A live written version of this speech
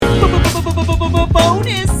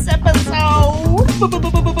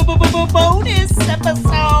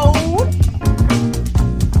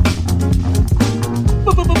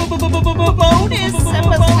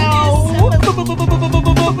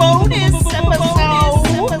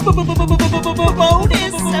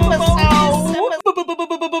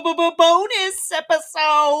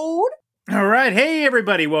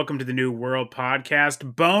everybody. Welcome to the New World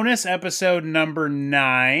Podcast, bonus episode number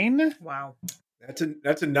 9. Wow.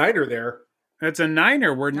 That's a niner there. That's a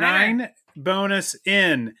niner. We're 9 bonus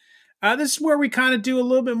in. This is where we kind of do a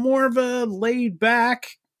little bit more of a laid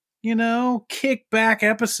back, kick back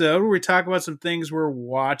episode where we talk about some things we're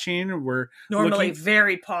watching. We're normally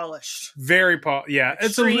very polished. Yeah.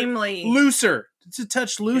 Extremely it's looser. It's a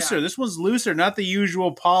touch looser. Yeah. This one's looser, not the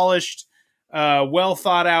usual polished, well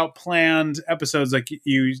thought out, planned episodes like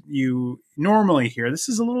you normally hear. This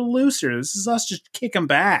is a little looser. This is us just kicking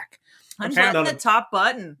back. I'm hitting the top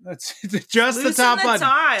button. That's just the top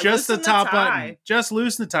button. Just the top button. Just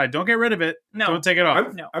loosen the tie. Don't get rid of it. No. Don't take it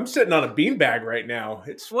off. I'm sitting on a beanbag right now.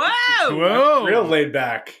 It's whoa, real laid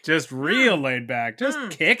back. Just real laid back. Just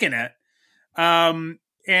kicking it. And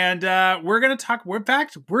we're gonna talk. We're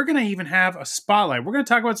gonna even have a spotlight. We're gonna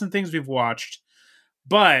talk about some things we've watched.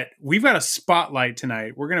 But we've got a spotlight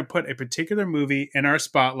tonight. We're going to put a particular movie in our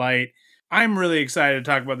spotlight. I'm really excited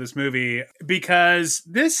to talk about this movie because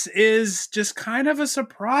this is just kind of a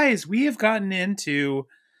surprise. We have gotten into,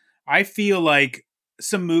 I feel like,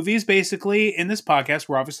 some movies basically in this podcast.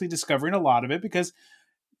 We're obviously discovering a lot of it because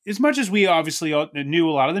as much as we obviously knew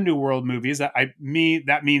a lot of the New World movies, that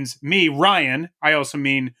means me, Ryan. I also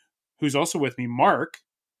mean, who's also with me, Mark.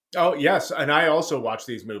 Oh, yes. And I also watch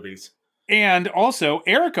these movies. And also,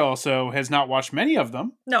 Eric also has not watched many of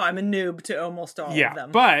them. No, I'm a noob to almost all of them. Yeah,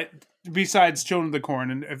 but besides Children of the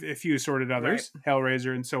Corn and a few assorted others, right.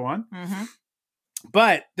 Hellraiser and so on. Mm-hmm.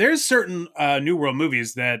 But there's certain New World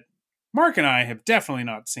movies that Mark and I have definitely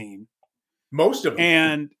not seen. Most of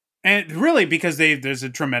them. And really, because there's a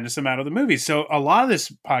tremendous amount of the movies. So a lot of this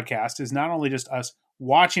podcast is not only just us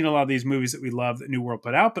watching a lot of these movies that we love that New World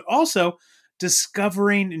put out, but also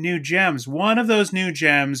discovering new gems. One of those new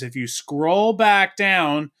gems, if you scroll back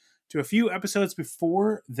down to a few episodes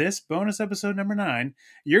before this bonus episode number 9,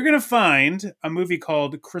 you're going to find a movie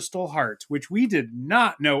called Crystal Heart, which we did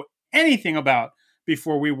not know anything about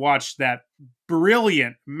before we watched that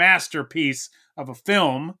brilliant masterpiece of a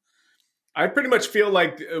film. I pretty much feel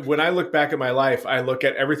like when I look back at my life, I look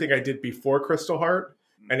at everything I did before Crystal Heart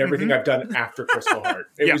and everything I've done after Crystal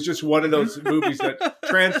Heart. It was just one of those movies that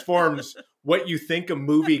transforms what you think a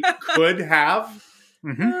movie could have.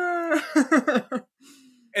 Mm-hmm.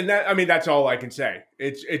 And that's all I can say.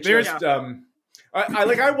 It's just,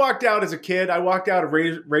 I walked out as a kid. I walked out of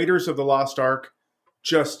Raiders of the Lost Ark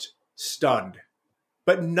just stunned,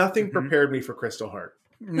 but nothing prepared me for Crystal Heart.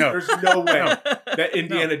 No, there's no way that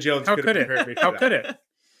Indiana Jones could have prepared me for that. How could it?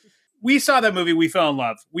 We saw that movie. We fell in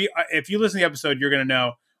love. If you listen to the episode, you're going to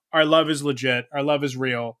know our love is legit. Our love is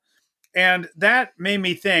real. And that made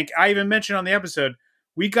me think, I even mentioned on the episode,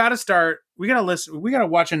 we got to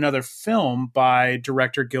watch another film by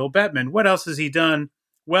director Gil Bettman. What else has he done?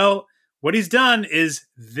 Well, what he's done is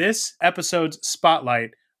this episode's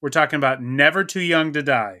spotlight. We're talking about Never Too Young to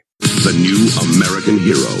Die. The new American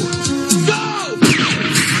hero. Go!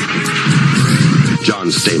 John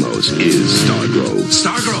Stamos is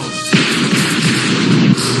Stargrove.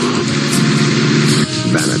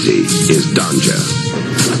 Vanity is Danja.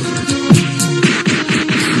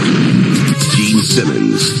 Gene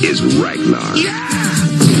Simmons is Ragnar. Yeah!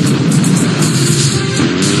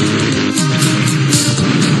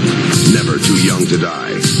 Never Too Young to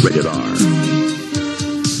Die. Rated R.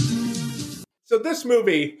 So this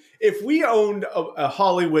movie, if we owned a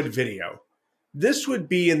Hollywood video, this would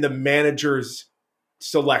be in the manager's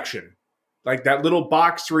selection. Like that little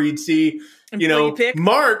box where you'd see, pick.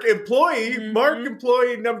 Mark employee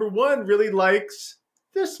number 1 really likes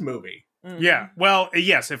this movie. Mm-hmm. Yeah. Well,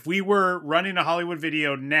 yes, if we were running a Hollywood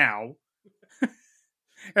video now,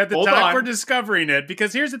 at the time we're discovering it,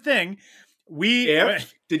 because here's the thing.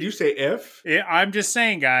 Did you say if? I'm just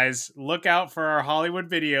saying, guys, look out for our Hollywood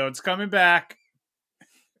video. It's coming back.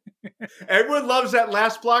 Everyone loves that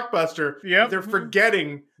last blockbuster. Yep. They're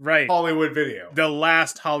forgetting Hollywood video. The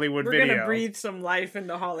last Hollywood video. We're going to breathe some life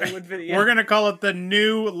into Hollywood video. We're going to call it the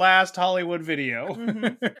new last Hollywood video.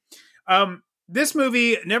 Mm-hmm. This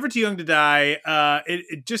movie, Never Too Young to Die,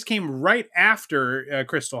 it just came right after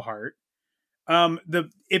Crystal Heart.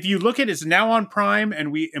 If you look at it, it's now on Prime,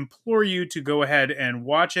 and we implore you to go ahead and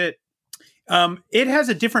watch it. It has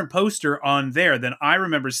a different poster on there than I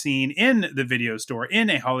remember seeing in the video store, in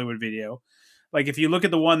a Hollywood video. Like if you look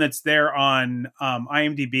at the one that's there on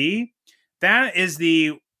IMDb, that is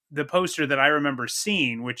the poster that I remember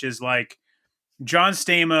seeing, which is like John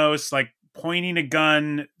Stamos, like pointing a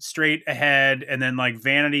gun straight ahead, and then like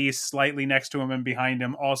Vanity slightly next to him and behind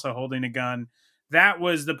him also holding a gun. That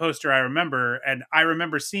was the poster I remember, and I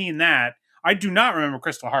remember seeing that. I do not remember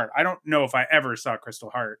Crystal Heart. I don't know if I ever saw Crystal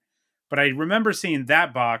Heart. But I remember seeing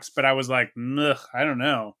that box, but I was like, ugh, I don't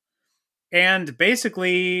know. And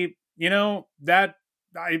basically, that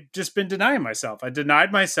I've just been denying myself. I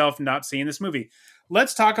denied myself not seeing this movie.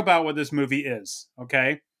 Let's talk about what this movie is,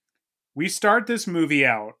 okay? We start this movie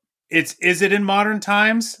out. Is it in modern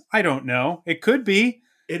times? I don't know. It could be.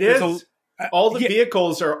 It is. All the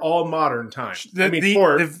vehicles are all modern times.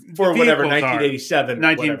 For whatever, 1987,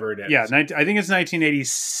 whatever it is. Yeah, I think it's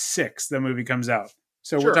 1986 the movie comes out.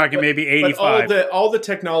 So we're talking maybe 85. But all the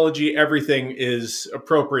technology, everything is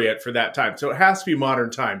appropriate for that time. So it has to be modern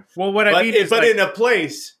time. Well, what I mean is... But in a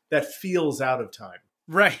place that feels out of time.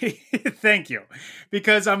 Right. Thank you.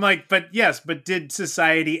 Because I'm like, but did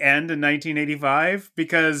society end in 1985?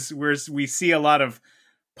 Because we see a lot of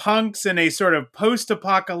punks in a sort of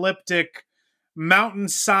post-apocalyptic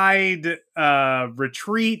mountainside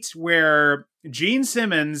retreat where Gene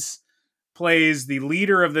Simmons plays the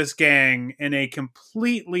leader of this gang in a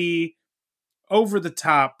completely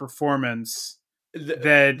over-the-top performance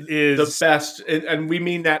that is the best, and we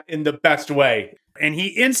mean that in the best way. And he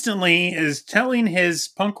instantly is telling his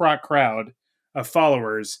punk rock crowd of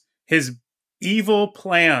followers his evil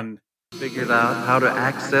plan. Figured out how to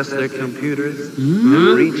access their computers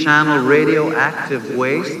and rechannel radioactive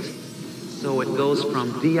waste so it goes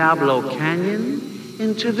from Diablo Canyon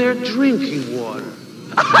into their drinking water.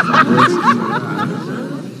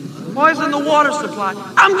 Poison the water supply.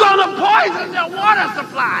 I'm gonna poison their water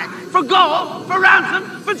supply for gold, for ransom,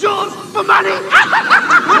 for jewels, for money.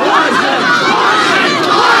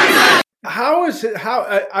 How is it?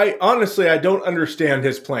 I honestly, I don't understand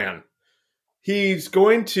his plan. He's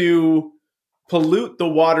going to pollute the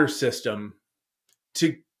water system.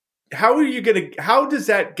 How does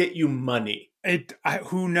that get you money?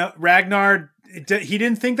 Who knows? Ragnar, he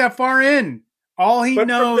didn't think that far in. All he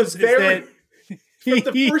knows is that for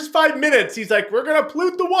the first 5 minutes, he's like, we're going to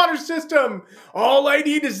pollute the water system. All I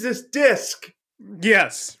need is this disc.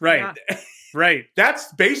 Yes, right. Yeah. Right.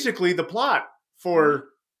 That's basically the plot for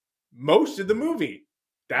most of the movie.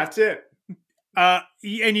 That's it. And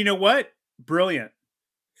you know what? Brilliant.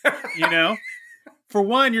 For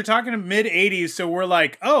one, you're talking to mid-'80s, so we're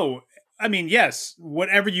like, yes,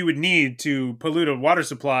 whatever you would need to pollute a water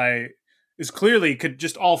supply is clearly could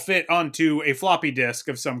just all fit onto a floppy disk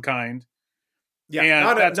of some kind. Yeah,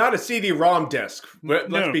 and not a CD-ROM disc.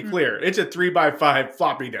 Let's be clear. It's a 3x5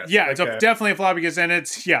 floppy disk. Yeah, it's definitely a floppy disk, and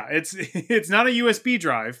it's not a USB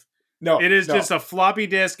drive. No, it is just a floppy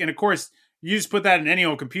disk, and of course, you just put that in any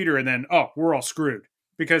old computer, and then we're all screwed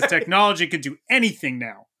because technology can do anything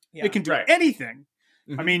now. Yeah, it can do anything.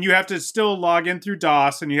 Mm-hmm. I mean, you have to still log in through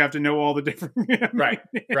DOS, and you have to know all the different... Right.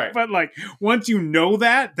 But, once you know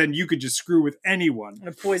that, then you could just screw with anyone. I'm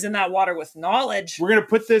going to poison that water with knowledge. We're going to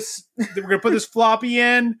put this floppy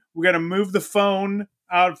in. We're going to move the phone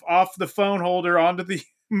off the phone holder onto the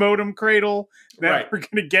modem cradle. Then we're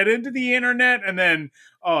going to get into the internet, and then,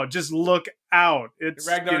 just look out. It's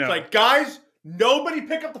Ragnar's like, guys... Nobody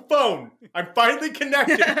pick up the phone. I'm finally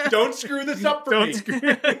connected. Don't screw this up for me. Leave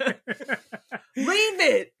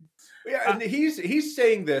it. Yeah, and he's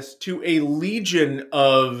saying this to a legion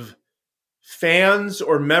of fans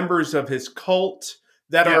or members of his cult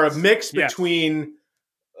that are a mix between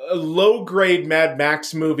a low-grade Mad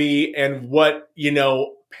Max movie and what,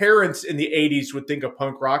 parents in the 80s would think a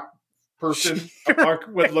punk rock person a punk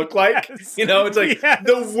would look like. It's like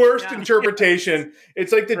the worst interpretation.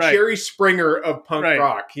 It's like the Jerry Springer of punk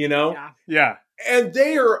rock, Yeah. And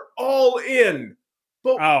they are all in.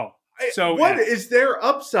 But what is their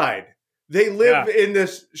upside? They live in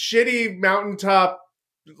this shitty mountaintop,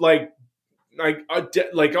 like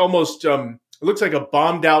almost it looks like a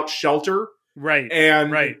bombed out shelter. Right.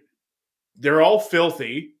 And they're all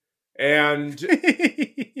filthy. And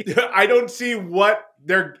I don't see what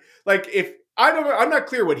they're like. I'm not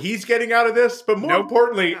clear what he's getting out of this, but more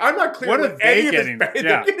importantly, I'm not clear what any of this.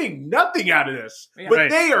 They're getting nothing out of this, but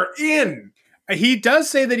they are in. He does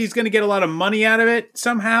say that he's going to get a lot of money out of it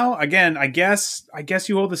somehow. Again, I guess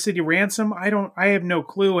you hold the city ransom. I have no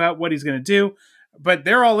clue what he's going to do, but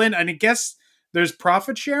they're all in. And I guess there's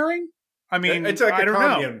profit sharing. I mean, it's like I don't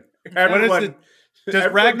know. Everyone,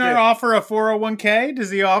 does Ragnar offer a 401k?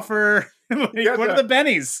 Does he offer what are the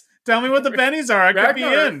bennies? Tell me what the bennies are. I could be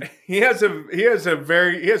in. He has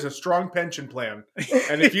a strong pension plan,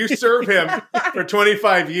 and if you serve him for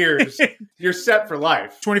 25 years, you're set for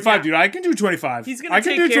life. 25, dude. I can do 25. I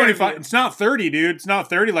can do 25. It's not 30, dude. It's not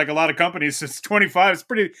 30 like a lot of companies. It's 25.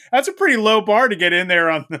 That's a pretty low bar to get in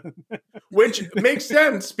there on. Which makes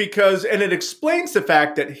sense because, and it explains the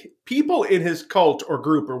fact that people in his cult or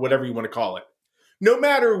group or whatever you want to call it, no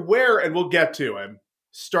matter where, and we'll get to him,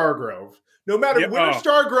 Stargrove. No matter where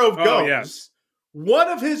Stargrove goes, yes. one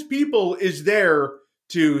of his people is there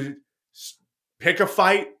to pick a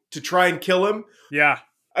fight, to try and kill him. Yeah.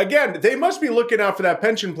 Again, they must be looking out for that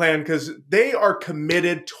pension plan because they are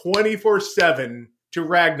committed 24/7 to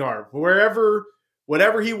Ragnar.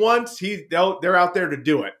 Whatever he wants, they're out there to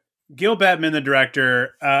do it. Gil Bettman, the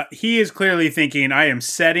director, he is clearly thinking, I am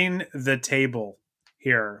setting the table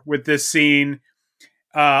here with this scene.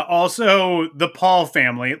 Also, the Paul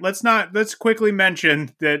family. Let's quickly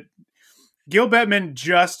mention that Gil Bettman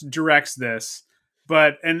just directs this,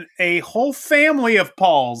 but a whole family of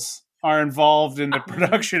Pauls are involved in the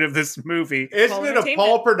production of this movie. Isn't it a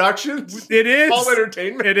Paul Productions? It is. Paul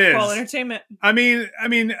Entertainment. It is. Paul Entertainment. I mean,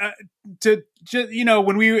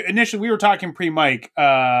 when we were talking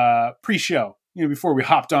pre-show, before we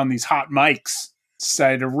hopped on these hot mics,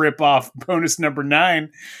 decided to rip off bonus number 9.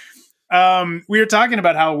 We were talking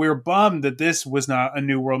about how we were bummed that this was not a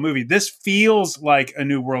New World movie. This feels like a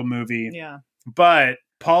New World movie. Yeah. But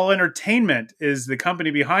Paul Entertainment is the company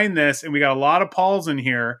behind this, and we got a lot of Pauls in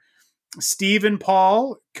here. Stephen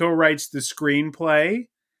Paul co-writes the screenplay.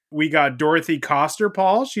 We got Dorothy Coster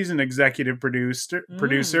Paul. She's an executive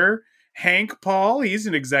producer. Hank Paul, he's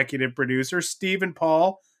an executive producer. Stephen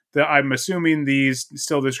Paul, I'm assuming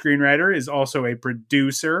still the screenwriter, is also a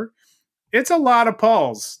producer. It's a lot of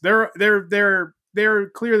Pauls. They're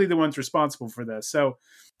clearly the ones responsible for this. So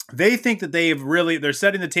they think that they're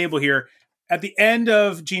setting the table here. At the end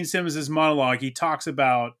of Gene Simmons' monologue, he talks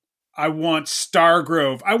about, I want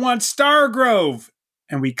Stargrove. I want Stargrove.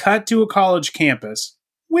 And we cut to a college campus.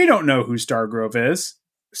 We don't know who Stargrove is.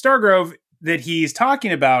 Stargrove that he's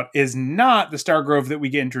talking about is not the Stargrove that we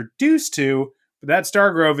get introduced to, but that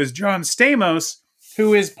Stargrove is John Stamos,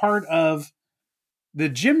 who is part of the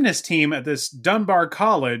gymnast team at this Dunbar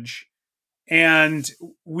College. And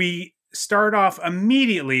we start off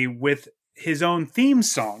immediately with his own theme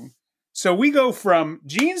song. So we go from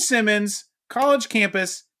Gene Simmons, college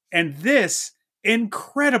campus, and this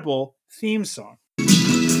incredible theme song. All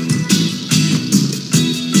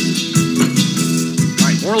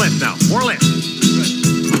right, more lift now. More lift. Good.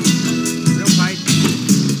 Real tight.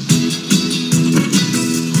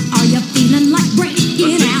 Are you feeling like breaking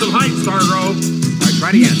Let's see out? some height, Stargrove. All right,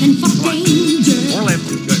 try it again. Looking for danger. More lift.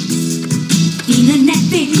 Good. Feeling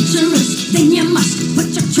adventurous, then you must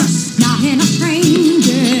put your trust not in a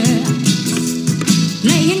stranger.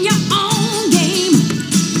 Playing your own game.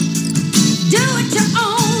 Do it your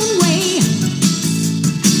own way.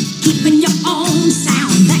 Keeping your own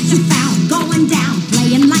sound that you found. Going down,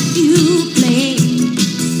 playing like you play.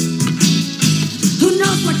 Who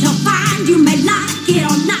knows what you'll find? You may like it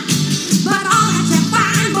or not. But all that you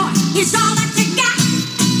find, boy, is all that you got.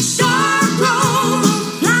 Stargrove,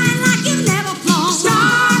 flying like you never flown.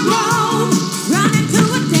 Stargrove, running to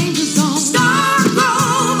a danger zone.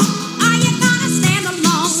 Stargrove, are you gonna stand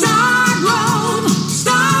alone? Stargrove,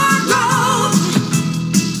 Stargrove.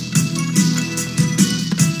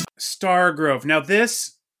 Stargrove. Now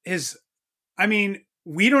this is,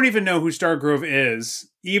 we don't even know who Stargrove is.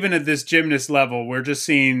 Even at this gymnast level, we're just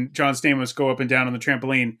seeing John Stamos go up and down on the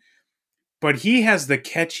trampoline. But he has the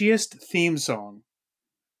catchiest theme song.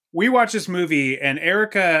 We watched this movie and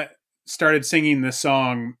Erica started singing this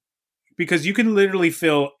song because you can literally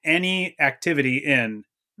fill any activity in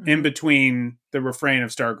between the refrain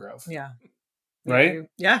of Stargrove. Yeah. Right?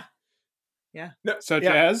 Yeah. Such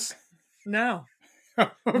as? No. Okay.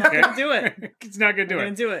 Not gonna do it. It's not going to do I'm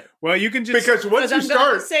it. gonna do it. Well, you can just... Because once you I'm gonna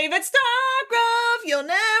start... save it, Stargrove. You'll never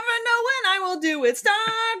know when I will do it,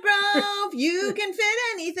 Stargrove. You can fit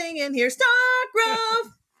anything in here,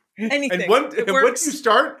 Stargrove. Anything. And once you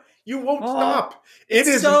start, you won't stop.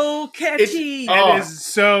 It's so catchy. It is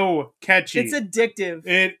so catchy. It's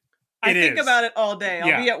addictive. I think about it all day.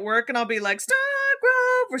 I'll be at work and I'll be like,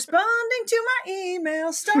 Stargrove, responding to my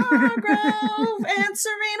email. Stargrove,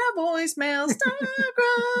 answering a voicemail.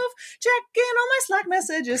 Stargrove, checking on my Slack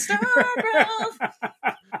messages. Stargrove.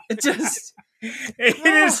 It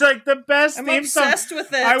is like the best I'm theme song. obsessed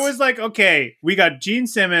with it. I was like, okay, we got Gene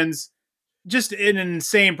Simmons, just an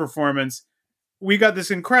insane performance. We got this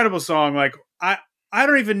incredible song. Like, I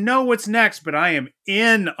don't even know what's next, but I am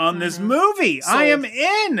in on this movie. Sold. I am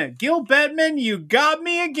in. Gil Bettman, you got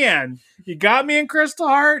me again. You got me in Crystal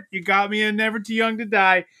Heart. You got me in Never Too Young to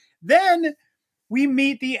Die. Then we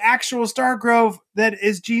meet the actual Stargrove that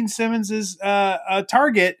is Gene Simmons'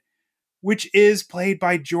 target, which is played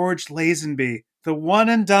by George Lazenby, the one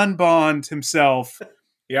and done Bond himself.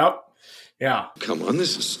 Yep. Yeah. Come on,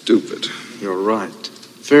 this is stupid. You're right.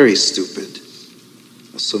 Very stupid.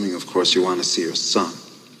 Assuming, of course, you want to see your son.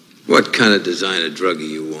 What kind of designer drug are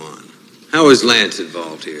you on? How is Lance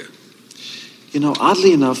involved here? You know,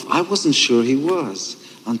 oddly enough, I wasn't sure he was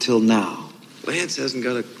until now. Lance hasn't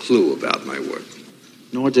got a clue about my work.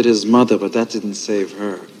 Nor did his mother, but that didn't save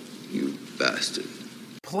her. You bastard.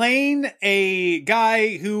 Playing a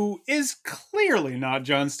guy who is clearly not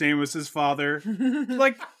John Stamos' father.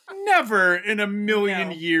 Like, never in a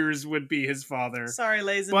million years would be his father. Sorry,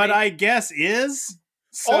 Lazenby. But I guess is.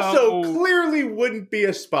 So... Also, clearly wouldn't be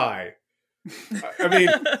a spy. I mean,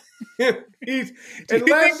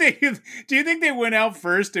 do you think they went out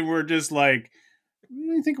first and were just like,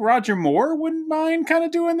 you think Roger Moore wouldn't mind kind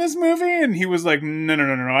of doing this movie? And he was like, no,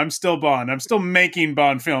 I'm still Bond. I'm still making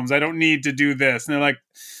Bond films. I don't need to do this. And they're like,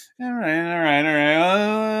 all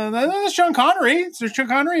right. That's Sean Connery. So Sean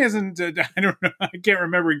Connery hasn't, I don't know. I can't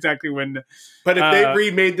remember exactly when. But if they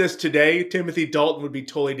remade this today, Timothy Dalton would be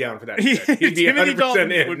totally down for that. He'd be Timothy 100%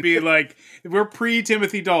 Dalton in. would be like, we're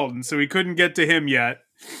pre-Timothy Dalton, so we couldn't get to him yet.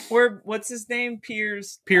 What's his name?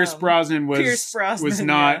 Pierce Brosnan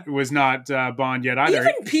was not Bond yet either.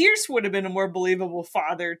 Even Pierce would have been a more believable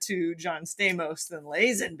father to John Stamos than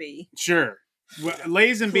Lazenby. Sure. Well,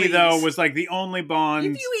 Lazenby, though, was like the only Bond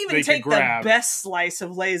if you even take the best slice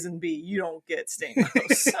of Lazenby, you don't get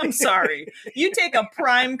Stamos. I'm sorry. You take a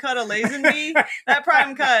prime cut of Lazenby, that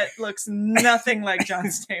prime cut looks nothing like John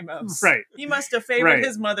Stamos. Right. He must have favored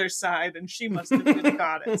his mother's side, and she must have been a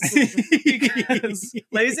goddess. Because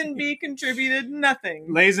Lazenby contributed nothing.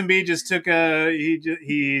 Lazenby just took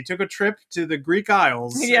he took a trip to the Greek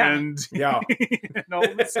Isles. Yeah. And all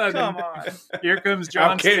of a sudden, come on. Here comes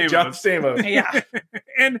John Stamos. John Stamos. Yeah.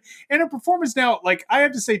 and a performance now, like I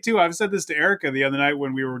have to say too, I've said this to Erica the other night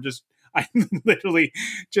when we were I literally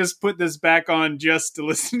just put this back on just to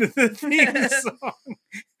listen to the theme song.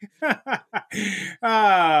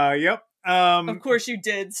 Yep. Of course you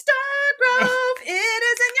did. Stargrove, it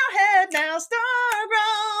is in your head now.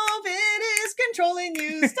 Stargrove, it is controlling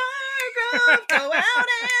you. Stargrove, go out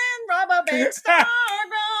and rob a bank. Stargrove.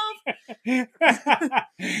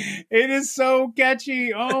 It is so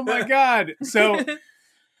catchy. Oh my god. So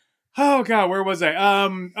oh god, where was I?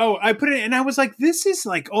 I put it and I was like, this is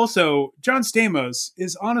like also John Stamos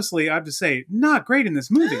is honestly, I have to say, not great in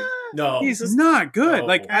this movie. No. He's not good. No.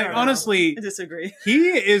 Like I honestly disagree.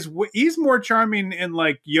 He's more charming in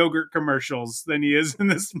like yogurt commercials than he is in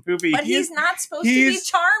this movie. But he's not supposed to be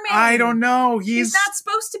charming. I don't know. He's not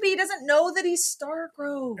supposed to be. He doesn't know that he's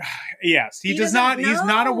Stargrove. Yes, he does not. Know. He's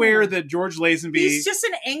not aware that George Lazenby. He's just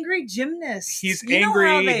an angry gymnast. He's you angry.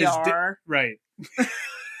 Know how they are. Right.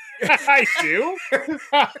 I do.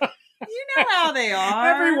 You know how they are.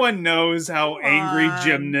 Everyone knows how angry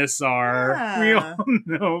gymnasts are. Yeah. We all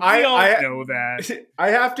know. We all know that. I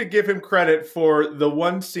have to give him credit for the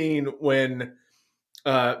one scene when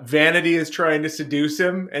Vanity is trying to seduce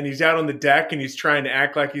him, and he's out on the deck, and he's trying to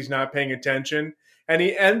act like he's not paying attention. And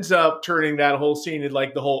he ends up turning that whole scene into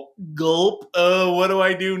like the whole gulp. Oh, what do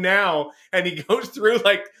I do now? And he goes through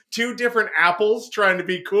like 2 different apples trying to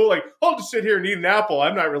be cool. Like, I'll just sit here and eat an apple.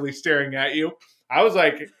 I'm not really staring at you. I was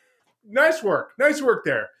like, nice work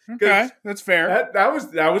there. Okay, that's fair. That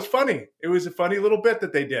was funny. It was a funny little bit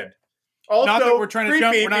that they did. Also, not that we're trying to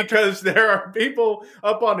jump. We're not because there are people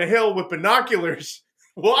up on the hill with binoculars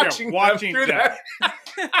watching them through that.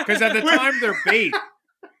 Because at the time they're bait.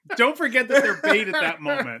 Don't forget that they're bait at that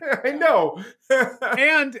moment. I know.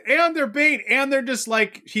 and they're bait, and they're just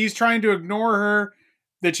like, he's trying to ignore her,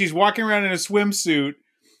 that she's walking around in a swimsuit,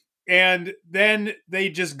 and then they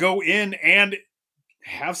just go in and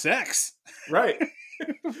have sex. Right.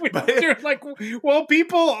 They're like, well,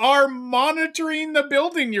 people are monitoring the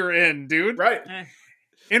building you're in, dude. Right.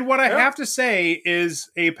 And what I have to say is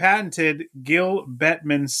a patented Gil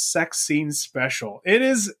Bettman sex scene special. It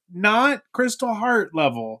is not Crystal Heart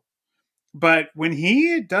level, but when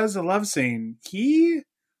he does a love scene, he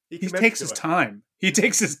takes his time. He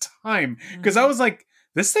takes his time. Because I was like,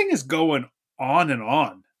 this thing is going on and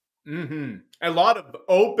on. Mm-hmm. A lot of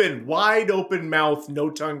wide open mouth, no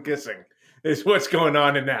tongue kissing is what's going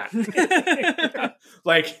on in that.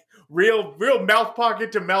 Like real mouth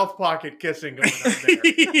pocket to mouth pocket kissing going on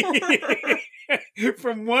there.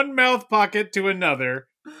 From one mouth pocket to another.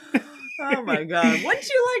 Oh my god. Wouldn't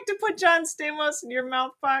you like to put John Stamos in your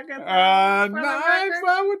mouth pocket? No,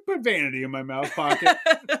 I would put Vanity in my mouth pocket.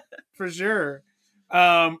 For sure.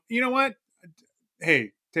 You know what?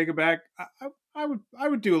 Hey, take it back. I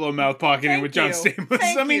would do a little mouth pocketing with John Stamos.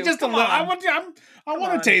 I mean, just a little. I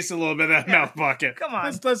want to taste a little bit of that mouth pocket. Come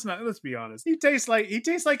on, let's be honest. He tastes like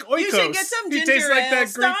Oikos. You should get some ginger ale.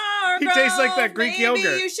 He tastes like that Greek yogurt.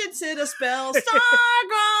 Maybe you should sit a spell.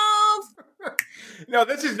 Stargrove. No,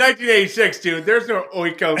 this is 1986, dude. There's no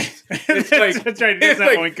oikos. It's like that's right. It's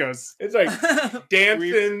not oikos. It's like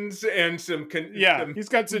dancins and some. He's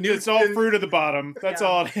got some. It's all fruit at the bottom. That's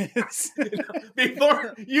all it is.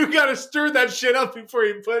 Before you got to stir that shit up before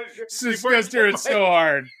you put it. Just gotta stir it so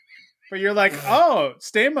hard. But you're like, oh,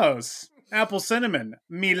 Stamos, apple cinnamon,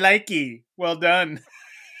 me likey. Well done.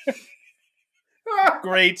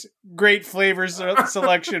 Great flavor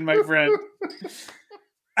selection, my friend.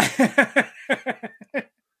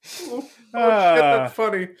 Shit, that's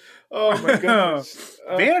funny. Oh my goodness.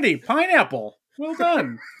 Vanity, pineapple. Well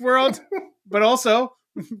done. But also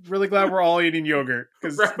really glad we're all eating yogurt.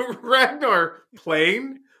 Ragnar,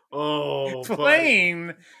 plain? Oh,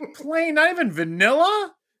 plain, not even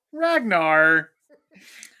vanilla. Ragnar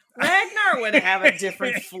would have a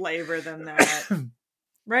different flavor than that.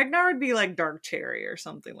 Ragnar would be like dark cherry or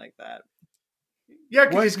something like that. Yeah,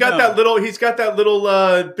 because he's got that little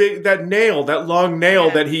big that long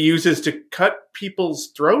nail that he uses to cut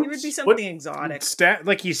people's throats. It would be something exotic.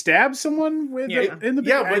 Like he stabbed someone with in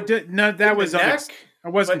the that was neck. I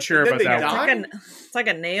wasn't sure about that. It's like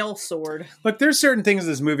a nail sword. Look, there's certain things in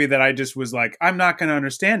this movie that I just was like, I'm not going to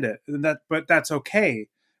understand it, but that's okay.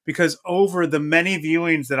 Because over the many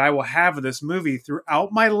viewings that I will have of this movie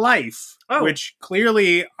throughout my life, which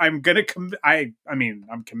clearly I'm going to,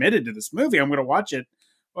 I'm committed to this movie. I'm going to watch it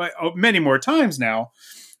many more times now.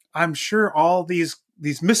 I'm sure all these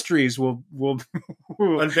mysteries will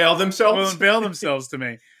unveil themselves. Will unveil themselves to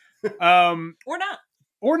me. Or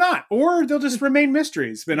not. Or they'll just remain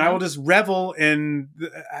mysteries. And I will just revel in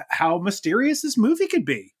how mysterious this movie could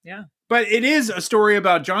be. Yeah. But it is a story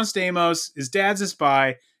about John Stamos. His dad's a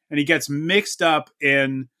spy. And he gets mixed up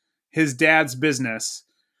in his dad's business.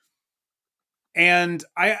 And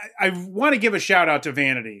I want to give a shout out to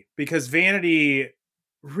Vanity, because Vanity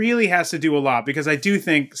really has to do a lot, because I do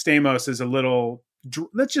think Stamos is a little,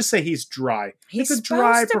 let's just say he's dry. He's a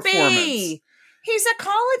dry supposed to performance. be. He's a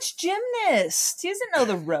college gymnast. He doesn't know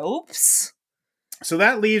the ropes. So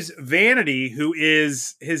that leaves Vanity, who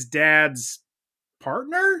is his dad's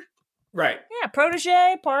partner? Right. Yeah,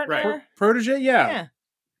 protege, partner. Right. Protege, yeah.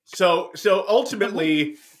 So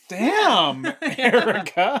ultimately, damn,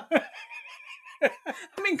 Erica. I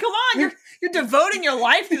mean, come on, you're devoting your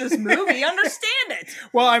life to this movie. Understand it.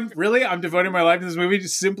 Well, I'm devoting my life to this movie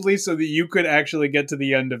just simply so that you could actually get to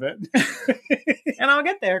the end of it. And I'll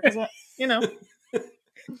get there because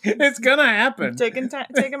it's gonna happen. Taking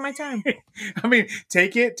my time. I mean,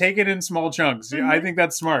 take it in small chunks. Mm-hmm. I think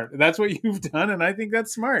that's smart. That's what you've done, and I think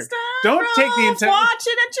that's smart. Don't take the entire. Watch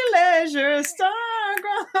it at your leisure. Stargrove.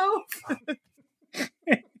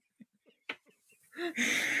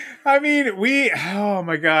 I mean, oh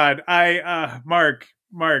my God. Mark,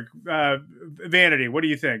 Vanity, what do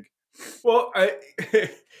you think? Well,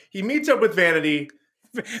 he meets up with Vanity.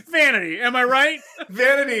 Vanity, am I right?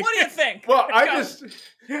 Vanity. What do you think? Well,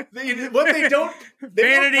 they don't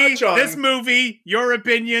Vanity, touch on, this movie, your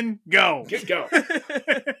opinion, go. Go.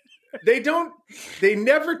 They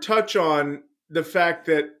never touch on the fact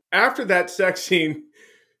that after that sex scene,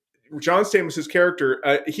 John Stamos' character,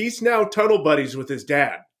 he's now tunnel buddies with his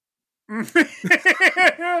dad.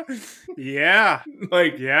 Yeah.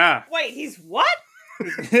 Wait, he's what?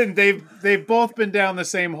 they've both been down the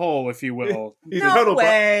same hole, if you will. No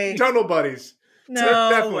way. Tunnel buddies.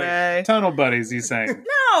 No way. Tunnel buddies, he's saying.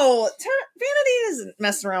 No, Vanity isn't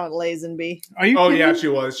messing around with Lazenby. Are you? Oh yeah, she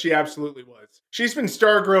was. She absolutely was. She's been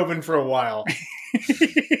Stargroving for a while.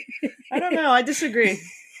 I don't know. I disagree.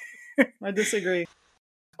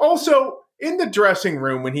 Also, in the dressing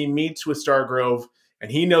room when he meets with Stargrove,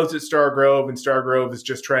 and he knows it's Stargrove, and Stargrove is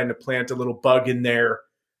just trying to plant a little bug in there.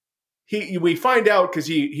 We find out because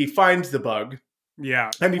he finds the bug.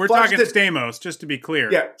 Yeah, and we're talking Stamos, just to be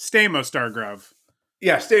clear. Yeah, Stamos Stargrove.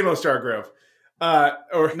 Yeah, Stamos Stargrove.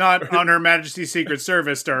 Or not on Her Majesty's Secret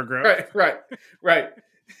Service Stargrove. Right.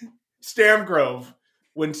 Stamgrove.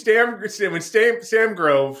 When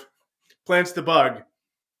Stamgrove plants the bug,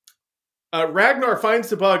 Ragnar finds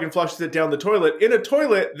the bug and flushes it down the toilet, in a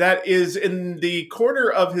toilet that is in the corner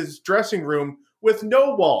of his dressing room with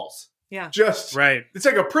no walls. Yeah. Just right. It's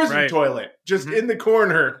like a prison toilet, just in the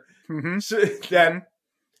corner. Mm-hmm. So that,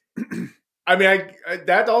 I mean,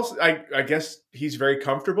 I guess he's very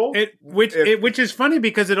comfortable. Which is funny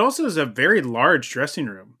because it also is a very large dressing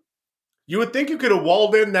room. You would think you could have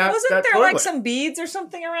walled in that. Wasn't there toilet. like some beads or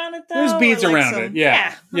something around it though? There's beads around it.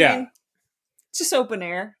 Yeah. I mean, it's just open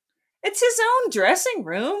air. It's his own dressing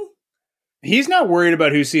room. He's not worried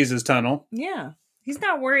about who sees his tunnel. Yeah. He's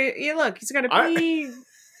not worried. Yeah, look, he's got to be,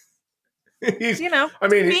 he's,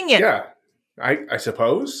 convenient. Yeah. I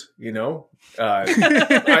suppose, I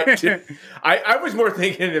was more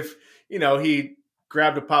thinking if, he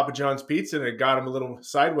grabbed a Papa John's pizza and it got him a little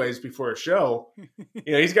sideways before a show,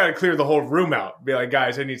 he's got to clear the whole room out. Be like,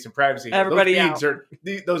 guys, I need some privacy. Everybody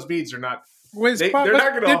those beads are not. They're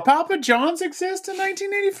not gonna. Did Papa John's exist in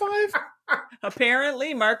 1985?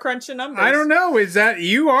 Apparently, Mark crunched the numbers. I don't know. Is that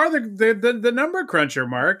you are the number cruncher?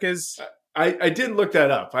 Mark is. I didn't look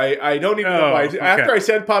that up. I don't even know why. Okay. After I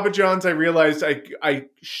said Papa John's, I realized I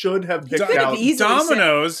should have picked out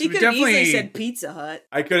Domino's. He could have easily said Pizza Hut.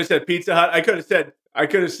 I could have said Pizza Hut. I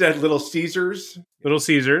could have said Little Caesars. Little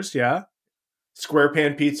Caesars, yeah. Square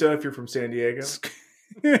pan pizza if you're from San Diego.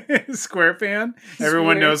 Square pan.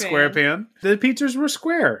 Everyone knows square pan. The pizzas were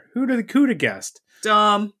square. Who'd have guessed?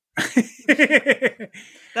 Dumb.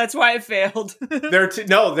 That's why it failed. Their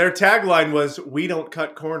tagline was, "We don't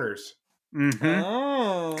cut corners." Mm-hmm.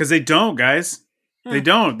 Oh, because they don't, guys. They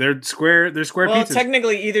don't. They're square. They're square pizzas. Well,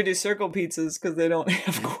 technically, either do circle pizzas because they don't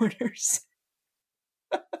have corners.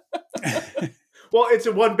 Well, it's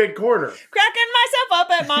a one big corner. Cracking myself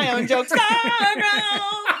up at my own jokes.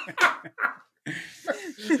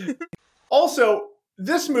 Also,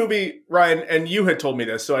 this movie, Ryan, and you had told me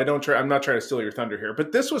this, so I'm not trying to steal your thunder here,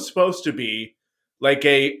 but this was supposed to be like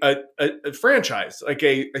a franchise, like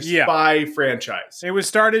a spy franchise. It was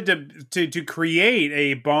started to create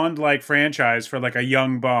a Bond-like franchise for like a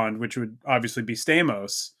young Bond, which would obviously be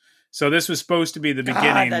Stamos. So this was supposed to be the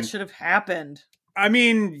beginning. That should have happened. I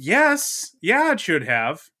mean, yes. Yeah, it should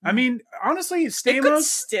have. I mean, honestly, Stamos... It could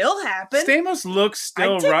still happen. Stamos looks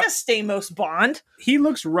still... I'd take a Stamos Bond. He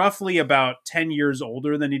looks roughly about 10 years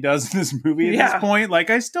older than he does in this movie at this point. Like,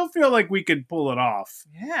 I still feel like we could pull it off.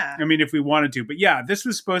 Yeah. I mean, if we wanted to. But yeah, this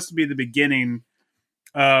was supposed to be the beginning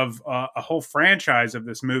of a whole franchise of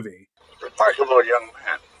this movie. Remarkable young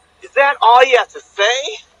man. Is that all you have to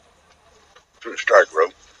say? True start,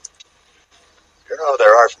 Rope.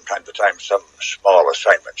 There are from time to time some small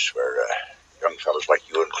assignments where young fellas like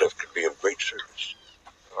you and Cliff could be of great service.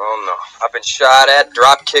 Oh, no. I've been shot at,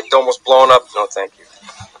 drop-kicked, almost blown up. No, thank you.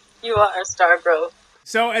 You are Stargrove.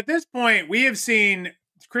 So at this point, we have seen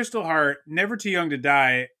Crystal Heart, Never Too Young to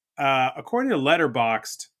Die. According to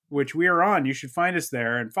Letterboxd, which we are on, you should find us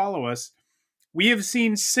there and follow us. We have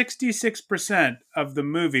seen 66% of the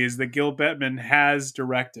movies that Gil Bettman has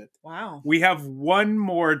directed. Wow. We have one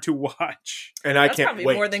more to watch. And That's can't probably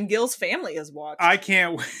wait. More than Gil's family has watched. I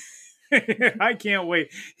can't wait. I can't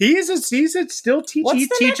wait. He's still teaching. What's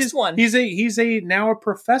the next one? He's now a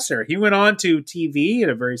professor. He went on to TV and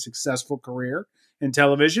a very successful career in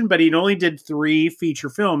television, but he only did 3 feature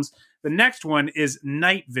films. The next one is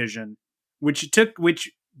Night Vision, which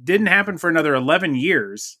didn't happen for another 11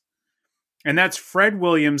 years. And that's Fred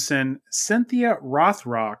Williamson, Cynthia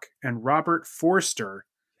Rothrock, and Robert Forster,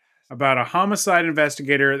 about a homicide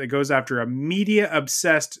investigator that goes after a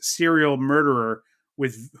media-obsessed serial murderer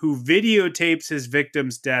who videotapes his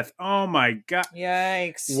victim's death. Oh my God.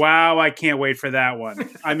 Yikes. Wow, I can't wait for that one.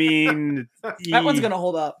 I mean... that one's going to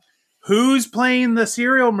hold up. Who's playing the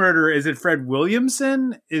serial murderer? Is it Fred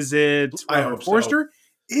Williamson? Is it Robert Forster?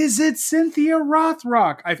 So. Is it Cynthia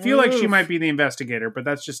Rothrock? I feel like she might be the investigator, but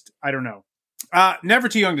that's just... I don't know. Never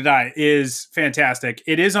Too Young to Die is fantastic.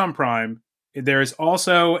 It is on Prime. There's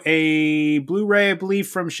also a Blu-ray, I believe,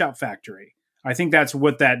 from Shout Factory. I think that's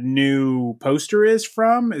what that new poster is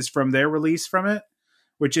from their release from it,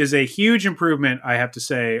 which is a huge improvement, I have to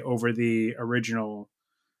say, over the original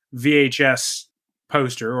VHS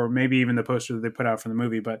poster, or maybe even the poster that they put out from the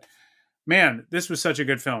movie. But man, this was such a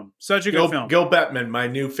good film. Such a good film. Gil Bettman, my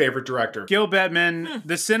new favorite director. Gil Bettman.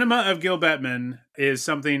 The cinema of Gil Bettman is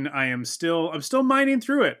something I'm still mining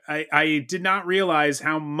through it. I did not realize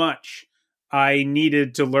how much I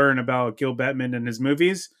needed to learn about Gil Bettman and his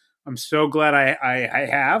movies. I'm so glad I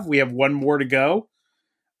have. We have one more to go.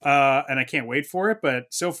 And I can't wait for it. But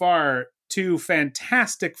so far, 2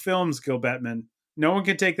 fantastic films, Gil Bettman. No one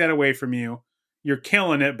can take that away from you. You're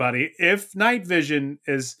killing it, buddy. If Night Vision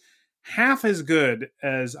is half as good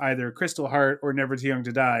as either Crystal Heart or Never Too Young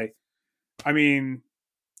to Die, I mean,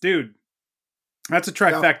 dude, that's a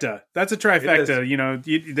trifecta. Yeah. That's a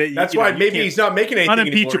trifecta. That's why maybe he's not making anything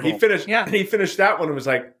unimpeachable. Anymore. He finished that one and was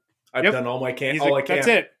like, I've done all I can. That's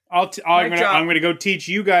it. I'm going to go teach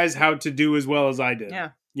you guys how to do as well as I did. Yeah.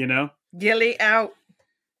 You know? Gilly out.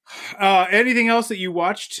 Anything else that you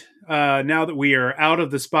watched now that we are out of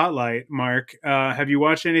the spotlight, Mark? Have you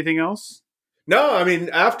watched anything else? No, I mean,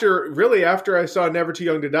 after I saw Never Too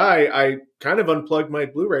Young to Die, kind of unplugged my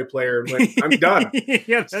Blu-ray player and went, I'm done.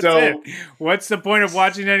 Yeah, that's it. What's the point of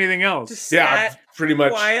watching anything else? Just pretty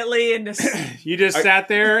much. Quietly and you just sat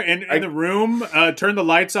there in the room, turned the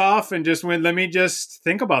lights off, and just went, let me just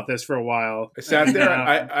think about this for a while. I sat there.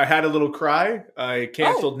 I had a little cry. I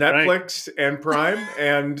canceled Netflix and Prime,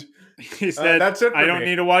 and he said, that's it for I don't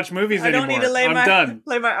need to watch movies anymore. I don't need to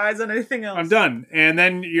lay my eyes on anything else. I'm done. And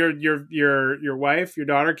then your wife, your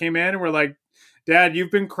daughter came in and we're like, Dad, you've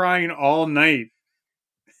been crying all night.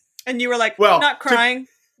 And you were like, well, I'm not crying.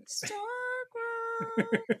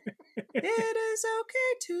 It is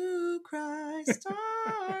okay to cry,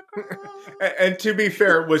 Stargrove. And to be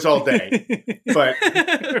fair, it was all day. But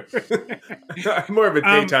I'm more of a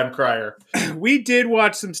daytime crier. We did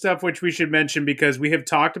watch some stuff which we should mention because we have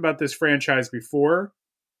talked about this franchise before.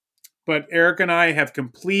 But Eric and I have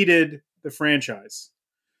completed the franchise.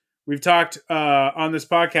 We've talked on this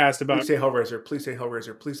podcast about... Please say Hellraiser. Please say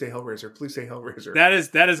Hellraiser. Please say Hellraiser. Please say Hellraiser.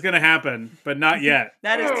 That is going to happen, but not yet.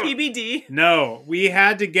 That is TBD. No, we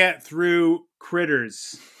had to get through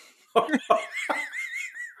Critters.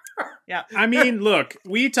 Yeah. I mean, look,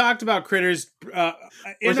 we talked about Critters.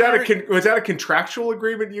 Was that a contractual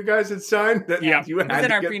agreement you guys had signed? That you had it was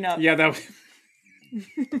in our prenup. Yeah, that.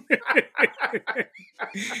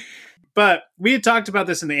 But we had talked about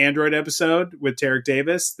this in the Android episode with Tarek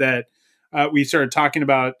Davis that we started talking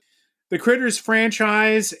about the Critters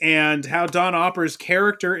franchise and how Don Opper's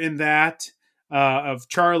character in that of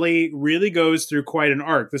Charlie really goes through quite an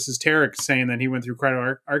arc. This is Tarek saying that he went through quite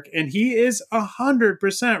an arc, and he is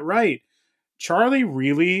 100% right. Charlie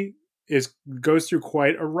really goes through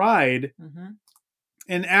quite a ride. Mm-hmm.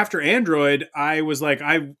 And after Android, I was like,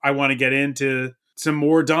 I want to get into some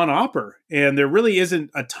more Don Opper, and there really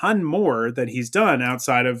isn't a ton more that he's done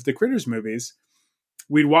outside of the Critters movies.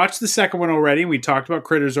 We'd watched the second one already. We talked about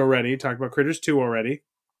Critters already, talked about Critters 2 already,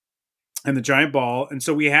 and the giant ball. And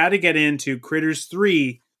so we had to get into Critters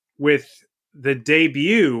 3 with the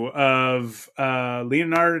debut of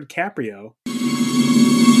Leonardo DiCaprio.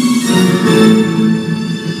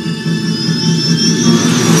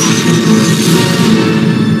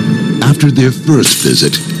 After their first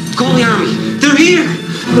visit, call the army. They're here.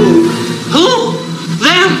 Who?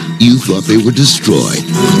 Them? You thought they were destroyed.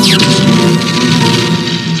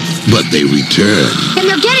 But they returned. And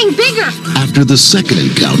they're getting bigger. After the second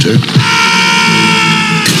encounter,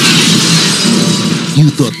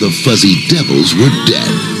 you thought the fuzzy devils were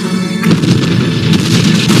dead.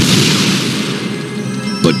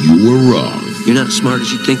 But you were wrong. You're not as smart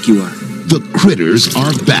as you think you are. The Critters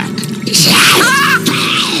are back.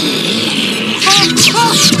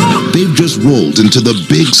 They've just rolled into the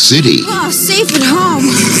big city. Oh, safe at home.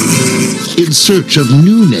 In search of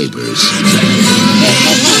new neighbors.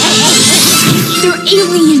 They're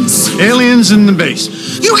aliens. Aliens in the base.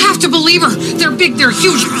 You have to believe her. They're big, they're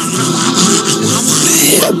huge.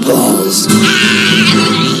 Balls.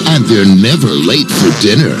 And they're never late for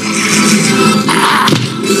dinner.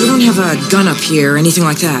 We don't have a gun up here or anything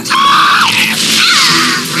like that.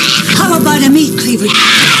 How about a meat cleaver?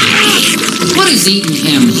 What is eating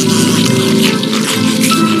him? Eat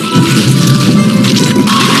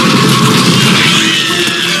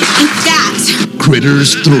that.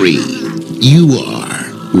 Critters 3. You are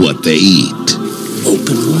what they eat.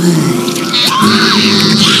 Open wide.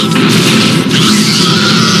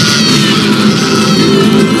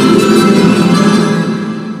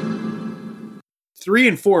 3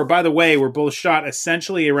 and 4, by the way, were both shot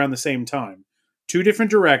essentially around the same time. 2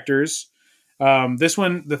 different directors. This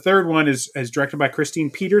one, the third one, is directed by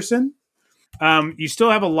Christine Peterson. You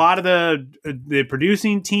still have a lot of the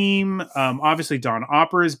producing team. Obviously, Don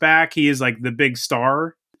Opper is back. He is like the big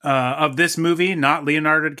star of this movie, not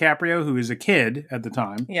Leonardo DiCaprio, who is a kid at the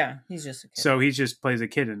time. Yeah, he's just a kid. So he just plays a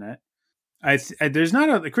kid in it. There's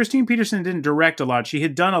not Christine Peterson didn't direct a lot. She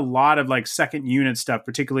had done a lot of like second unit stuff,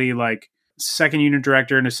 particularly like second unit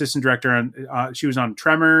director and assistant director. On she was on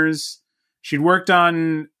Tremors. She'd worked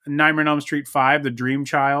on Nightmare on Elm Street 5, The Dream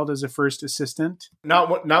Child, as a first assistant. Not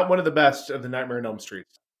one of the best of the Nightmare on Elm Street.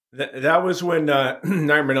 That was when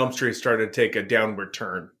Nightmare on Elm Street started to take a downward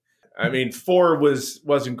turn. I mean, 4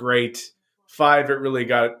 wasn't great. 5, it really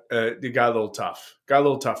got a little tough. Got a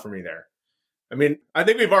little tough for me there. I mean, I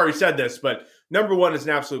think we've already said this, but number 1 is an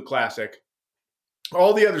absolute classic.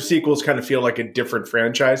 All the other sequels kind of feel like a different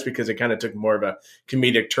franchise because it kind of took more of a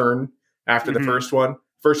comedic turn after the first one.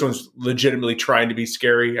 First one's legitimately trying to be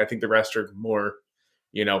scary. I think the rest are more,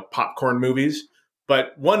 popcorn movies.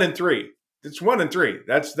 But 1 and 3, it's 1 and 3.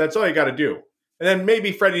 That's all you got to do. And then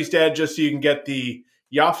maybe Freddy's Dead, just so you can get the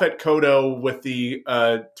Yaphet Kotto with the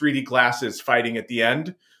 3D glasses fighting at the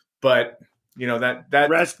end. But You know, that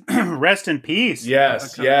rest in peace.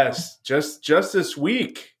 Yes, yes. Just this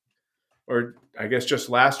week, or I guess just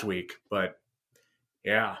last week, but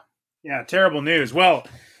yeah. Yeah, terrible news. Well,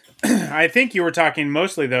 I think you were talking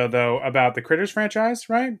mostly though about the Critters franchise,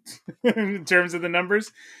 right? In terms of the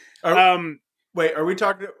numbers. Wait, are we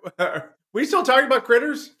talking? Are we still talking about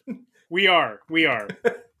Critters? We are.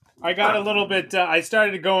 I got a little bit. I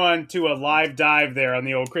started to go on to a live dive there on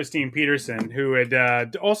the old Christine Peterson, who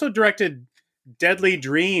had also directed Deadly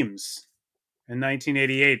Dreams in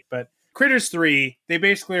 1988. But Critters 3, they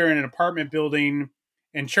basically are in an apartment building,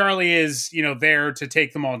 and Charlie is, there to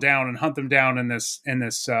take them all down and hunt them down in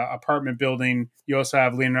this apartment building. You also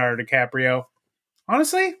have Leonardo DiCaprio.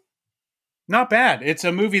 Honestly, not bad. It's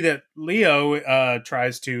a movie that Leo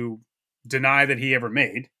tries to deny that he ever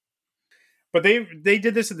made. But they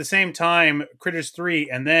did this at the same time, Critters 3,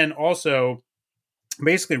 and then also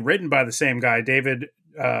basically written by the same guy, David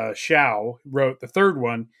Shao, wrote the third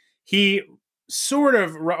one. He sort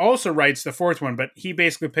of also writes the fourth one, but he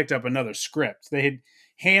basically picked up another script. They had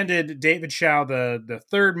handed David Shao the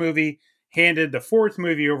third movie, handed the fourth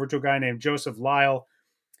movie over to a guy named Joseph Lyle,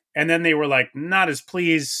 and then they were like not as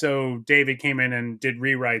pleased, so David came in and did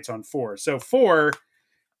rewrites on 4. So 4...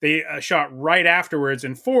 they shot right afterwards,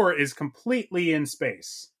 and 4 is completely in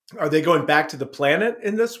space. Are they going back to the planet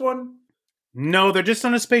in this one? No, they're just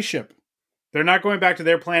on a spaceship. They're not going back to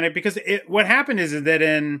their planet because what happened is that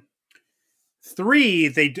in 3,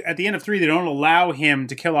 at the end of 3, they don't allow him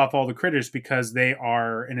to kill off all the critters because they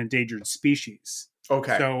are an endangered species.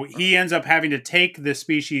 Okay. So he ends up having to take the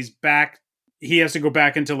species back. He has to go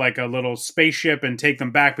back into like a little spaceship and take them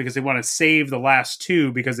back because they want to save the last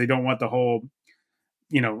 2 because they don't want the whole...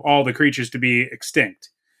 all the creatures to be extinct.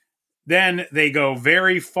 Then they go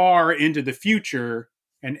very far into the future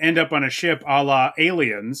and end up on a ship a la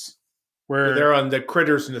Aliens, where they're on the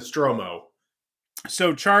Critters Nostromo.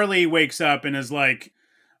 So Charlie wakes up and is like,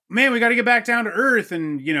 man, we got to get back down to Earth.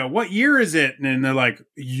 And, what year is it? And they're like,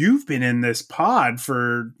 you've been in this pod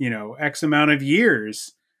for, X amount of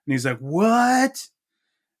years. And he's like, what?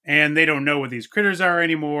 And they don't know what these critters are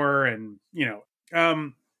anymore. And,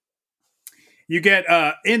 you get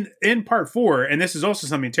in part 4, and this is also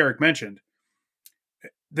something Tarek mentioned.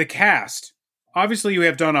 The cast, obviously, you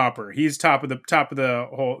have Don Opper. He's top of the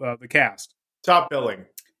whole the cast. Top billing.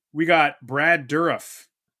 We got Brad Dourif,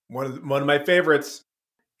 one of my favorites.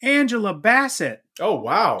 Angela Bassett. Oh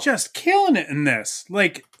wow, just killing it in this.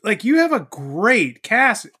 Like you have a great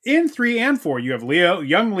cast in 3 and 4. You have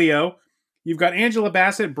young Leo. You've got Angela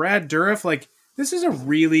Bassett, Brad Dourif. Like this is a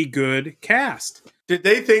really good cast. Did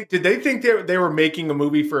they think they were making a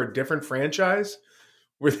movie for a different franchise?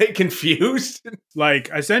 Were they confused? Like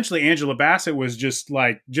essentially Angela Bassett was just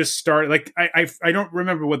started. Like I don't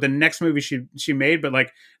remember what the next movie she made, but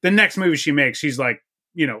like the next movie she makes, she's like,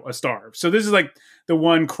 a star. So this is like the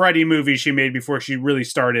one cruddy movie she made before she really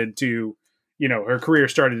started to, her career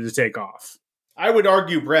started to take off. I would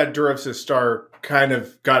argue Brad Dourif's star kind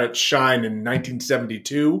of got its shine in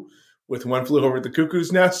 1972 with One Flew Over the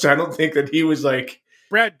Cuckoo's Nest. I don't think that he was like...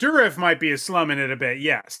 Brad Dourif might be slumming it a bit.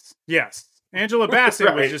 Yes. Angela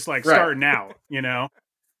Bassett was just like starting out, and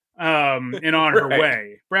on her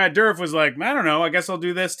way. Brad Dourif was like, I don't know, I guess I'll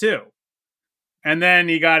do this too. And then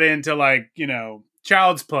he got into like,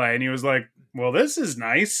 Child's Play, and he was like, well, this is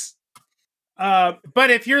nice. But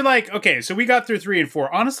if you're like, okay, so we got through 3 and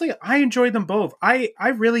 4. Honestly, I enjoyed them both. I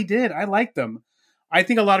really did. I liked them. I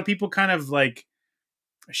think a lot of people kind of like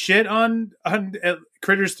shit on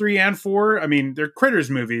Critters 3 and 4. I mean, they're Critters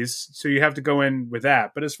movies, so you have to go in with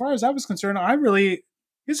that. But as far as I was concerned,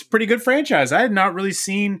 it's a pretty good franchise. I had not really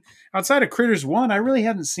seen, outside of Critters 1, I really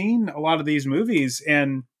hadn't seen a lot of these movies,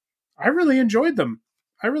 and I really enjoyed them.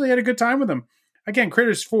 I really had a good time with them. Again,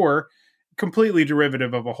 Critters 4, completely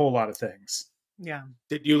derivative of a whole lot of things. Yeah.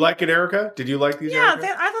 Did you like it, Erica? Did you like these? Yeah,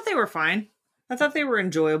 I thought they were fine. I thought they were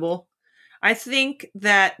enjoyable. I think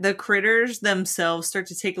that the critters themselves start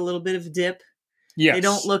to take a little bit of a dip. Yes. They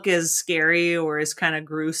don't look as scary or as kind of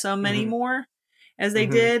gruesome anymore as they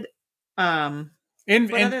did. But other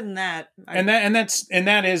than that,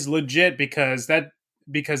 that is legit because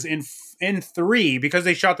in 3, because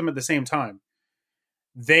they shot them at the same time,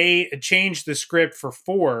 they changed the script for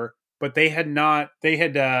 4, but they didn't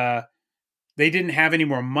have any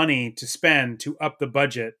more money to spend to up the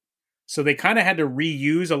budget. So they kind of had to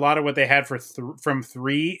reuse a lot of what they had from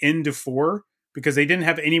 3 into 4 because they didn't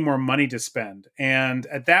have any more money to spend. And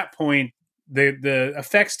at that point, the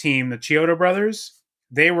effects team, the Chiodo brothers,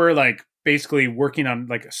 they were like basically working on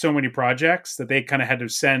like so many projects that they kind of had to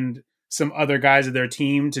send some other guys of their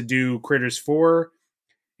team to do Critters 4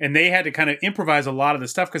 And they had to kind of improvise a lot of the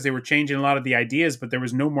stuff because they were changing a lot of the ideas, but there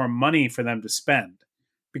was no more money for them to spend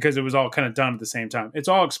because it was all kind of done at the same time. It's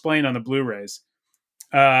all explained on the Blu-rays.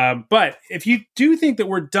 But if you do think that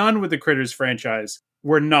we're done with the Critters franchise,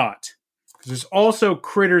 we're not. There's also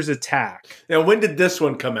Critters Attack. Now, when did this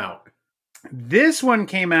one come out? This one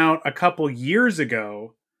came out a couple years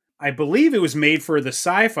ago. I believe it was made for the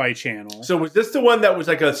Sci-Fi Channel. So was this the one that was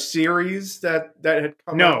like a series that had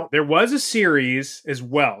come out? No, there was a series as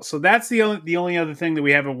well. So that's the only other thing that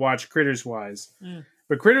we haven't watched Critters-wise.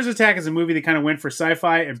 But Critters Attack is a movie that kind of went for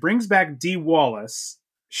sci-fi. It brings back Dee Wallace.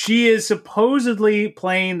 She is supposedly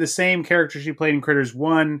playing the same character she played in Critters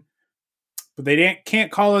 1, but they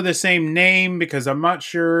can't call her the same name because I'm not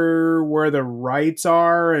sure where the rights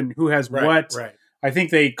are and who has what. Right. I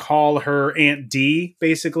think they call her Aunt Dee,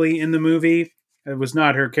 basically, in the movie. It was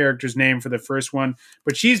not her character's name for the first one.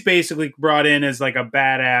 But she's basically brought in as like a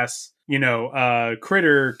badass,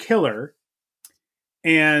 critter killer.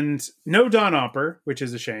 And no Dawn Opper, which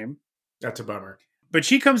is a shame. That's a bummer. But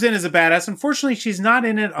she comes in as a badass. Unfortunately, she's not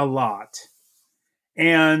in it a lot.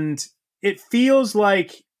 And it feels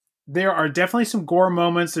like there are definitely some gore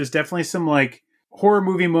moments. There's definitely some like horror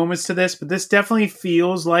movie moments to this, but this definitely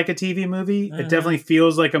feels like a TV movie. It definitely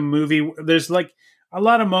feels like a movie. There's like a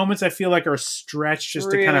lot of moments I feel like are stretched just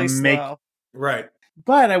really to kind of make right.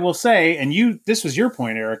 But I will say, and this was your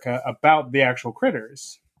point, Erica, about the actual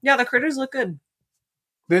critters. Yeah, the critters look good.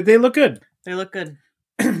 They look good. They look good.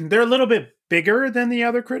 They're a little bit bigger than the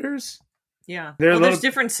other critters. Yeah. There's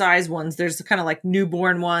different size ones. There's kind of like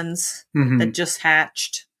newborn ones that just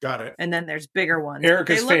hatched. Got it. And then there's bigger ones.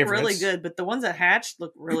 Erica's they look favorites. Really good, but the ones that hatched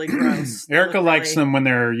look really gross. Erica likes them when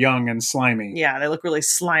they're young and slimy. Yeah, they look really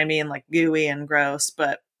slimy and like gooey and gross,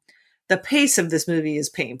 but the pace of this movie is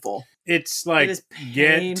painful. It's like,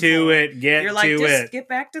 get to it, You're like, just get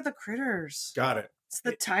back to the critters. Got it. It's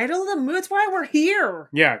the title of the movie. It's why we're here.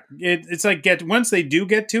 Yeah, it's like once they do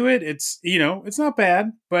get to it, it's it's not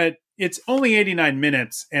bad, but it's only 89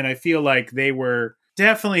 minutes, and I feel like they were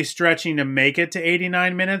definitely stretching to make it to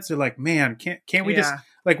 89 minutes. They're like, man, can't we just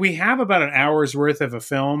like we have about an hour's worth of a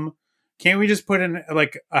film? Can't we just put in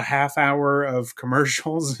like a half hour of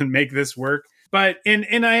commercials and make this work? But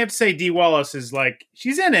and I have to say, Dee Wallace is like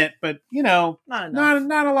she's in it, but not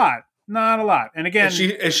a lot. Not a lot. And again,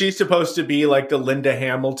 is she supposed to be like the Linda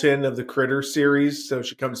Hamilton of the Critter series? So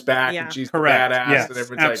she comes back and she's correct. badass, Yes, and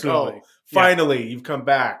everyone's absolutely. like, "Oh, finally, you've come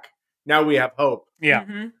back. Now we have hope."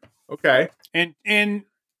 Yeah. Okay. And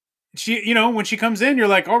she, when she comes in, you're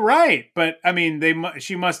like, all right. But I mean,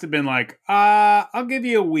 she must have been like, I'll give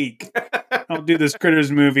you a week. I'll do this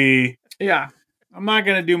Critters movie. Yeah. I'm not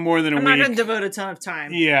going to do more than a week. I'm not going to devote a ton of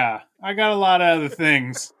time. Yeah. I got a lot of other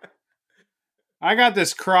things. I got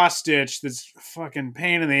this cross stitch that's fucking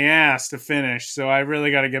pain in the ass to finish. So I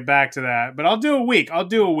really got to get back to that. But I'll do a week.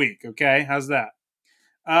 Okay. How's that?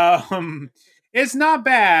 It's not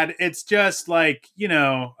bad. It's just like,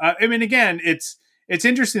 I mean, again, it's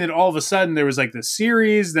interesting that all of a sudden there was like the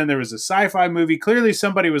series, then there was a sci-fi movie. Clearly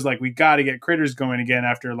somebody was like, we got to get Critters going again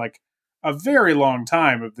after like a very long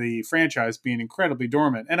time of the franchise being incredibly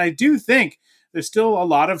dormant. And I do think there's still a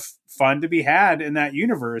lot of fun to be had in that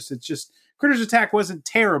universe. It's just Critters Attack wasn't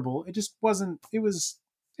terrible. It just wasn't, it was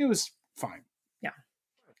fine. Yeah.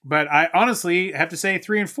 But I honestly have to say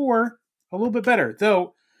 3 and 4, a little bit better.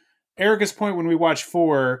 Though Erica's point when we watched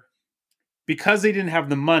 4, because they didn't have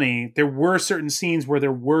the money, there were certain scenes where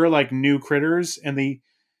there were like new critters and they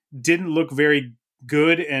didn't look very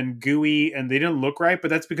good and gooey and they didn't look right. But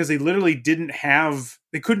that's because they literally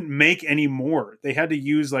they couldn't make any more. They had to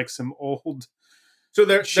use like some old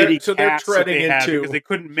they're treading into because they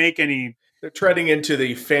couldn't make any. They're treading into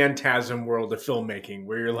the phantasm world of filmmaking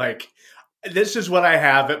where you're like, this is what I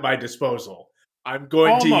have at my disposal. I'm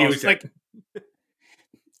going to use it. Like,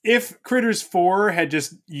 if Critters 4 had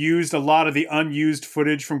just used a lot of the unused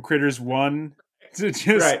footage from Critters 1 to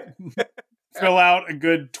just fill out a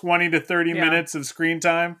good 20 to 30 minutes of screen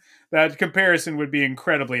time, that comparison would be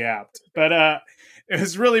incredibly apt. But it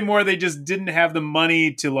was really more they just didn't have the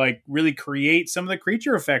money to like really create some of the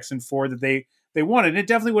creature effects in 4 that they wanted. It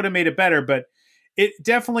definitely would have made it better, but it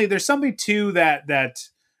definitely, there's something to that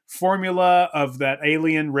formula of that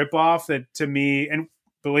Alien ripoff that to me, and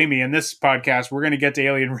believe me, in this podcast, we're going to get to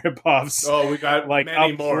Alien ripoffs. Oh, we got like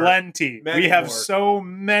many more. Plenty. We have so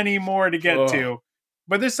many more to get to.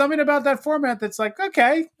 But there's something about that format that's like,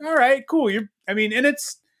 okay, all right, cool. And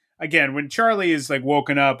it's, again, when Charlie is like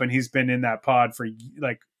woken up and he's been in that pod for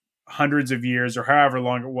like hundreds of years or however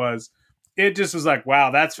long it was, it just was like,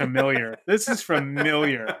 wow, that's familiar. This is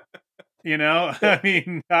familiar. I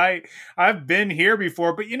mean, I've been here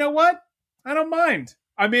before, but you know what? I don't mind.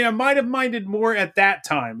 I mean, I might have minded more at that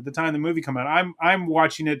time, at the time the movie came out. I'm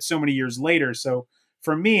watching it so many years later, so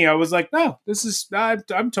for me, I was like, no, this is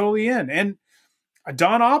I'm totally in. And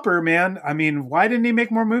Don Opper, man, I mean, why didn't he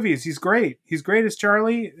make more movies? He's great. He's great as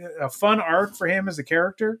Charlie. A fun arc for him as a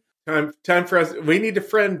character. Time for us. We need to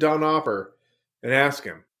friend Don Opper and ask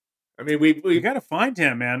him. I mean, we got to find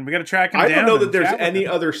him, man. We got to track him down. I don't know that there's any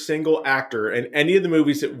other single actor in any of the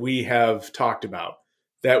movies that we have talked about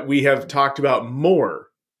more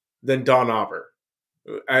than Don Opper.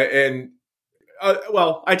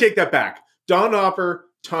 Well, I take that back. Don Opper,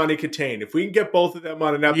 Tawny Katane. If we can get both of them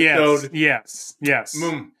on an episode, yes.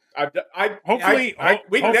 Hopefully,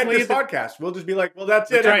 we can end this podcast. We'll just be like, well,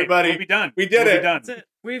 that's it, everybody. We'll be done. We did it. That's it.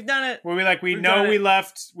 We've done it. We'll be like, we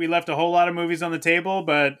left a whole lot of movies on the table,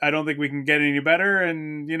 but I don't think we can get any better.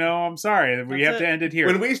 And I'm sorry, we have to end it here.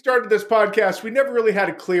 When we started this podcast, we never really had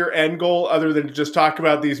a clear end goal other than to just talk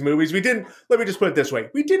about these movies. We didn't. Let me just put it this way: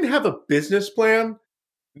 we didn't have a business plan.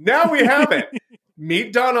 Now we have it.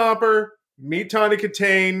 Meet Don Opper. Meet Tawny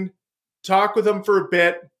Katane. Talk with them for a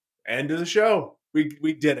bit. End of the show.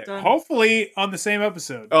 We did it. Hopefully on the same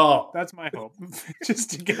episode. Oh, that's my hope.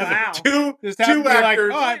 Just to get two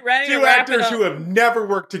actors who have never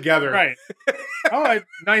worked together. Right.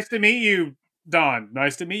 Nice to meet you, Don.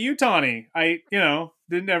 Nice to meet you, Tawny.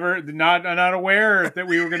 Not aware that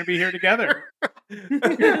we were going to be here together.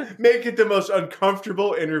 Make it the most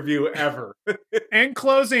uncomfortable interview ever. In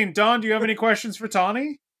closing, Don, do you have any questions for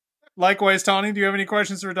Tawny? Likewise, Tawny, do you have any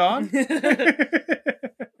questions for Don? We're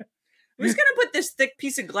just gonna put this thick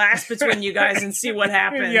piece of glass between you guys and see what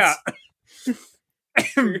happens. Yeah.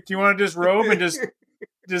 Do you want to just roam and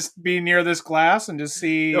just be near this glass and just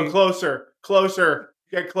see? Go closer,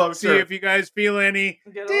 get closer. See if you guys feel any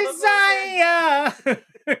desire.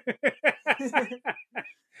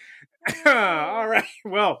 All right.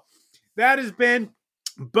 Well, that has been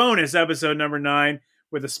bonus episode number 9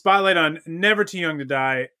 with a spotlight on Never Too Young to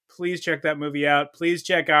Die. Please check that movie out. Please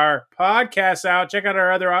check our podcast out. Check out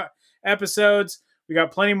our other episodes. We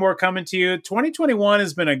got plenty more coming to you. 2021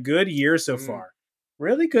 has been a good year so far.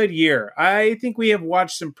 Really good year. I think we have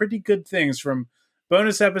watched some pretty good things, from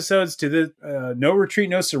bonus episodes to the No Retreat,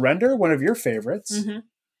 No Surrender, one of your favorites. Mm-hmm.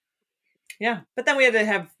 Yeah, but then we had to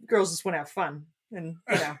have Girls Just Want to Have Fun. And,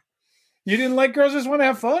 You didn't like Girls Just Want to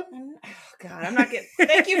Have Fun? Oh, God, I'm not getting...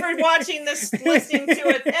 Thank you for watching this, listening to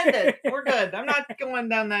it. End it. We're good. I'm not going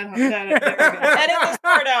down that... Edit this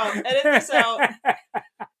part out. Edit this out.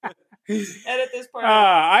 Edit this part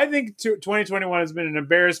out. I think 2021 has been an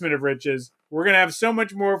embarrassment of riches. We're going to have so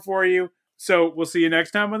much more for you. So we'll see you next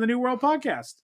time on the New World Podcast.